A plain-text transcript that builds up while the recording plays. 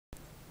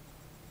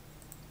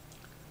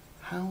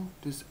How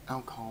does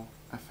alcohol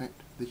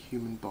affect the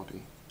human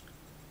body?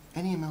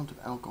 Any amount of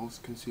alcohol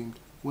consumed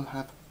will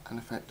have an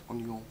effect on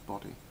your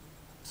body.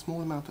 A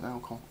small amount of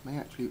alcohol may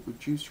actually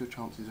reduce your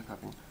chances of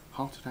having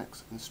heart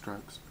attacks and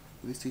strokes,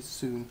 but this is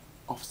soon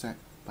offset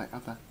by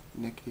other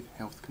negative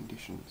health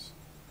conditions.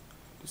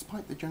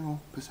 Despite the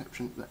general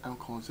perception that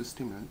alcohol is a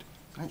stimulant,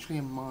 it's actually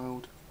a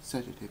mild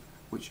sedative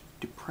which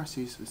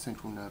depresses the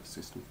central nervous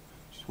system,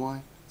 which is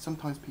why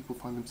sometimes people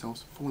find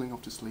themselves falling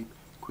off to sleep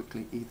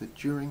quickly either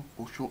during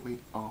or shortly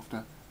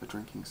after a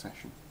drinking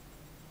session.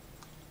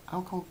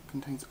 Alcohol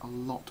contains a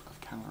lot of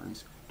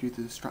calories due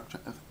to the structure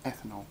of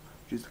ethanol,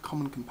 which is the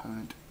common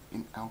component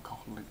in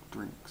alcoholic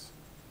drinks.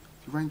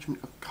 The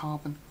arrangement of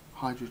carbon,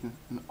 hydrogen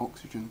and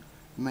oxygen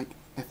make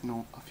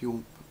ethanol a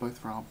fuel both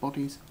for our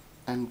bodies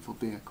and for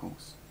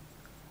vehicles.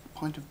 A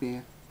pint of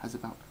beer has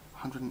about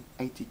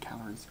 180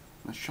 calories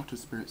and a shot of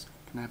spirits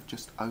can have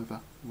just over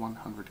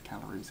 100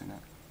 calories in it.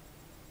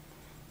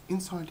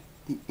 Inside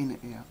the inner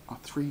ear are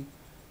three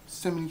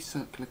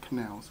semicircular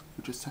canals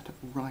which are set at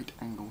right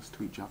angles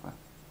to each other.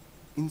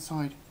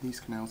 Inside these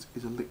canals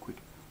is a liquid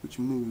which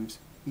moves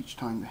each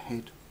time the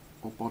head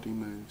or body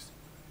moves.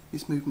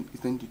 This movement is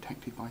then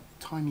detected by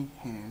tiny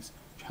hairs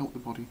which help the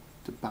body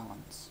to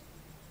balance.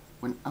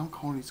 When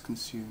alcohol is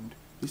consumed,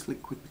 this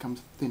liquid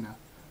becomes thinner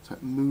so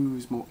it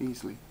moves more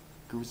easily.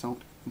 It can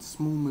result in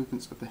small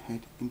movements of the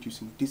head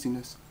inducing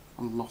dizziness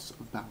and loss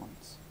of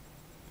balance.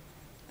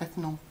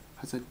 Ethanol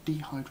has a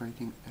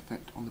dehydrating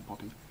effect on the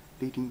body,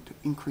 leading to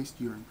increased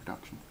urine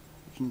production,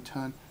 which in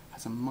turn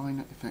has a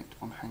minor effect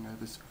on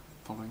hangovers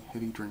following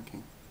heavy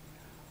drinking.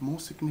 A more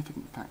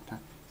significant factor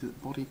is that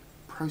the body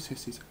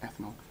processes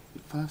ethanol.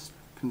 It first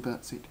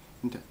converts it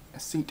into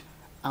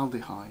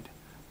acetaldehyde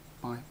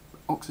by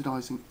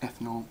oxidizing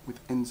ethanol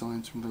with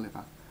enzymes from the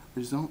liver. The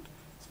result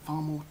is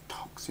far more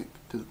toxic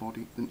to the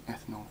body than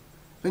ethanol.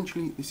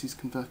 Eventually this is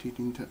converted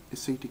into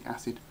acetic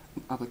acid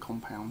and other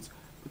compounds,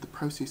 but the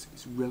process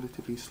is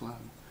relatively slow.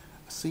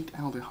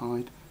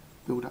 Acetaldehyde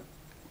buildup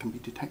can be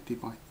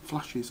detected by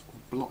flushes or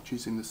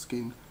blotches in the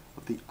skin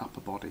of the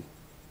upper body.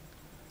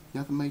 The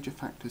other major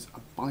factors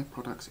are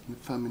byproducts in the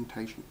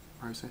fermentation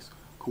process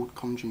called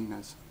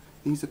congeners.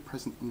 These are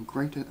present in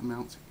greater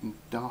amounts in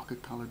darker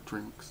coloured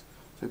drinks.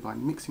 So by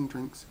mixing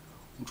drinks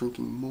and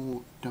drinking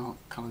more dark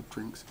coloured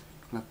drinks,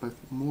 you'll have both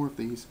more of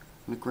these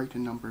and a greater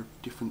number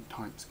of different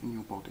types in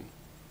your body.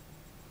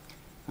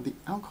 Now, the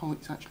alcohol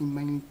is actually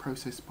mainly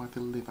processed by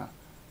the liver,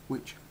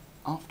 which,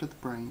 after the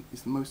brain,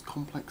 is the most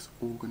complex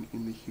organ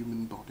in the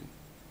human body.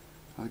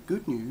 Now, the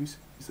good news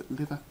is that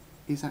liver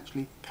is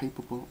actually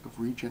capable of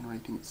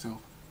regenerating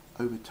itself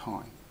over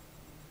time.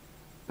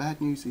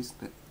 Bad news is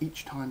that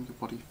each time your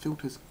body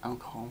filters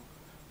alcohol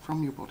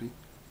from your body,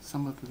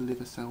 some of the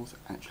liver cells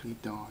actually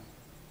die.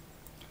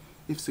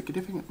 If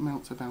significant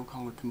amounts of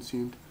alcohol are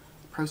consumed,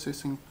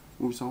 processing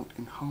will result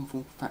in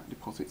harmful fat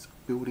deposits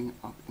building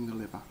up in the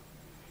liver.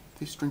 If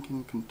this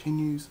drinking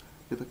continues,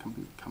 the liver can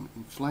become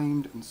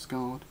inflamed and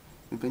scarred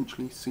and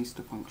eventually cease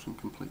to function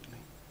completely.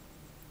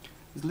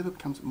 As the liver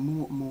becomes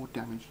more and more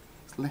damaged,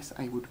 it's less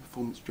able to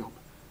perform its job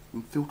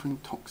in filtering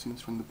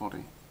toxins from the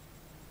body.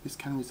 This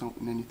can result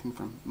in anything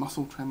from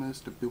muscle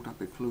tremors to build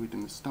up of fluid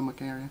in the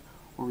stomach area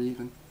or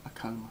even a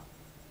coma.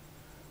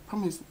 The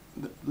problem is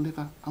that the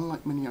liver,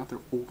 unlike many other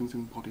organs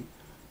in the body,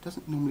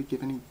 doesn't normally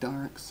give any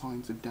direct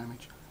signs of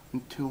damage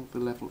until the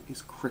level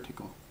is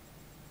critical.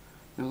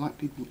 There are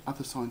likely to be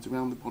other signs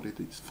around the body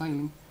that it's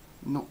failing,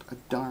 not a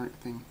direct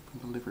thing from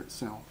the liver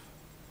itself.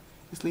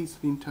 This leads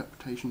to the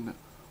interpretation that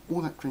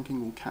all that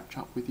drinking will catch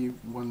up with you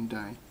one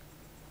day,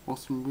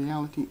 whilst in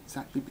reality it's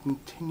actually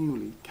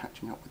continually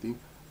catching up with you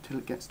until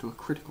it gets to a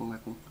critical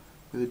level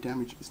where the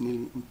damage is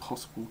nearly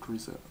impossible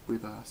to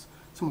reverse,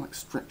 something like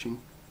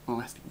stretching an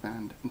elastic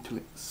band until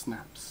it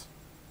snaps.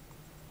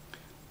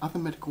 Other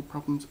medical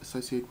problems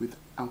associated with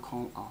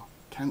alcohol are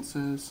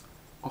cancers,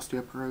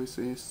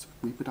 osteoporosis,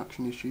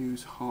 reproduction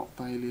issues, heart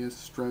failures,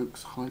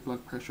 strokes, high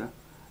blood pressure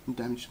and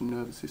damage to the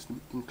nervous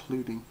system,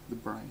 including the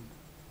brain.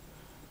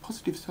 The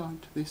positive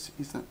side to this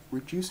is that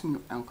reducing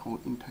your alcohol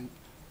intake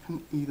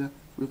can either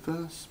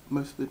reverse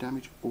most of the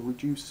damage or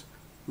reduce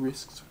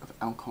risks of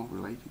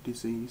alcohol-related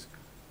disease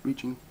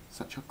reaching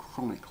such a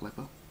chronic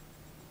level.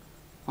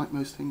 Like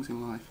most things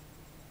in life,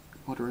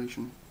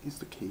 moderation is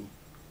the key.